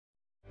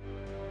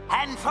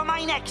And for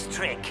my next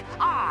trick,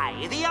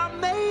 I, the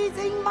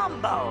amazing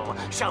Mumbo,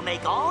 shall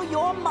make all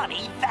your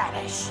money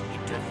vanish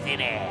into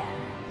thin air.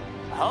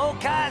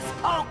 Hocus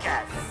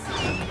pocus!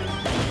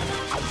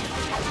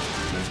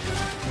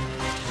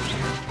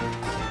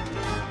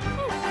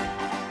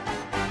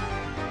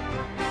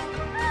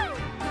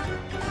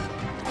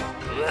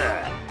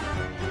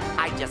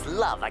 I just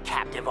love a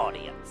captive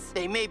audience.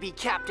 They may be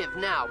captive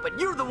now, but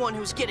you're the one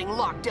who's getting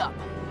locked up.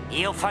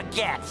 You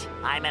forget,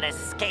 I'm an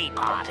escape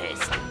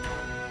artist.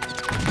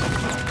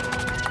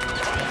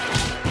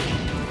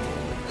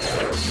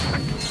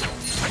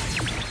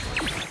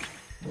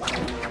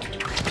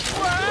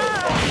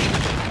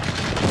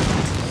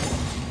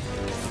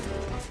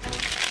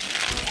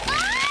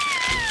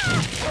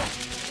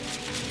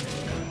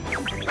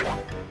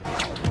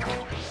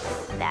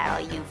 That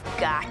all you've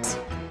got?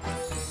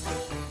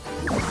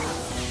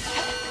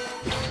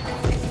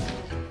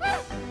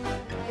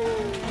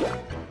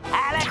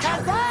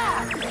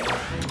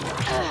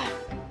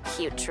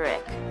 Cute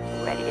trick.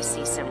 Ready to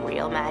see some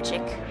real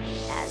magic?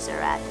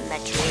 Azarath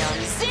Metrion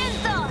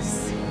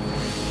Zinthos!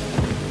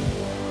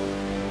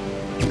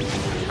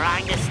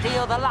 Trying to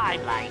steal the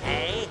limelight,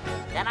 eh?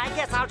 Then I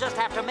guess I'll just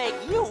have to make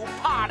you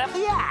part of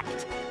the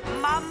act.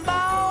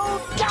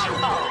 Mumbo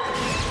Jumbo!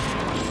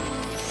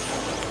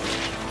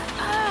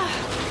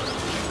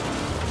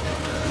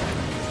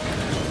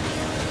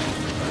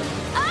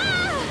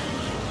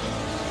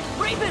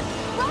 Raven!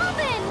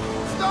 Robin!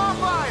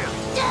 Starfire!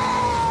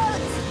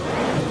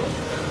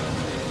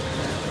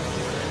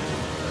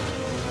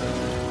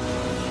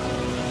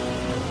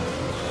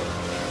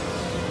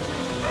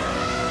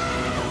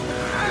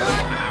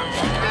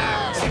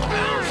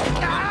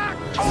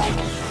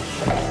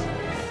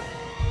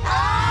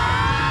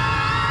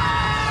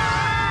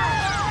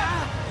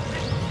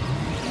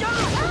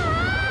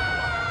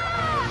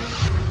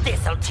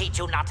 This'll teach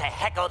you not to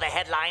heckle the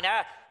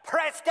headliner.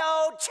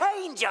 Presto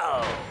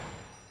changeo!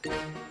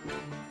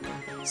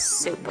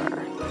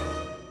 Super.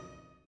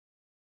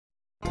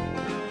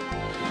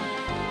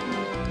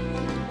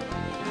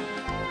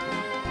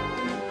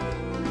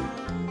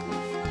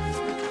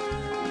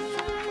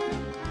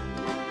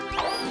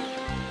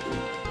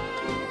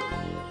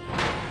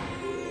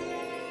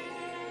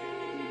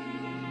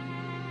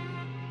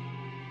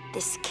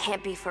 This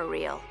can't be for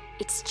real.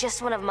 It's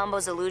just one of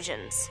Mumbo's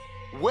illusions.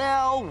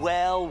 Well,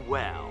 well,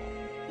 well.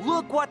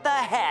 Look what the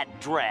hat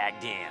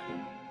dragged in.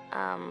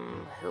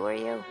 Who are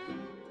you?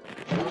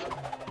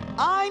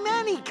 I'm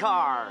any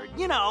card.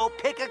 You know,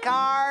 pick a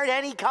card,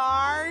 any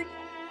card.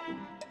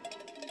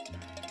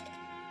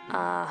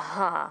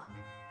 Uh-huh.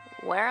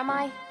 Where am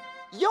I?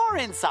 You're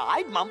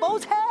inside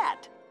Mumbo's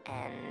hat.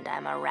 And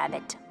I'm a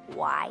rabbit.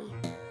 Why?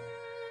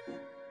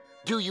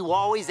 Do you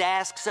always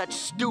ask such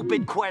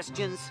stupid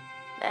questions?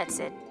 That's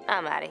it.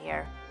 I'm out of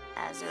here.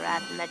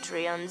 Azarath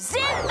Metrion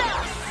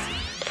Zinthos!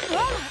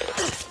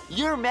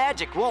 Your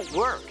magic won't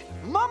work.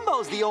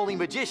 Mumbo's the only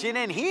magician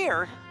in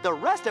here. The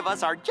rest of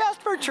us are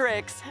just for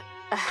tricks.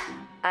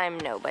 I'm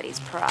nobody's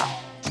prop.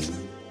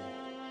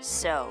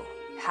 So,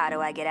 how do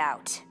I get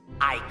out?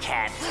 I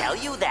can't tell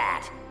you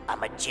that. A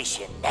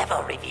magician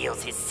never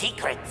reveals his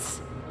secrets.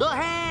 The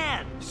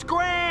hand!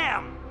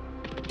 Scram!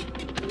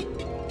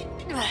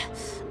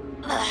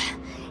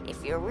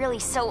 If you're really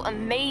so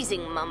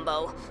amazing,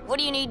 Mumbo, what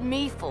do you need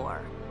me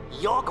for?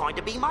 You're going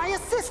to be my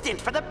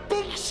assistant for the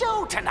big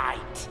show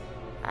tonight.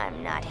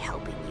 I'm not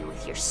helping you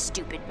with your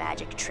stupid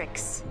magic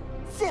tricks.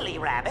 Silly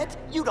rabbit,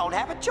 you don't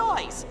have a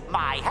choice.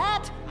 My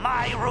hat,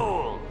 my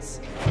rules.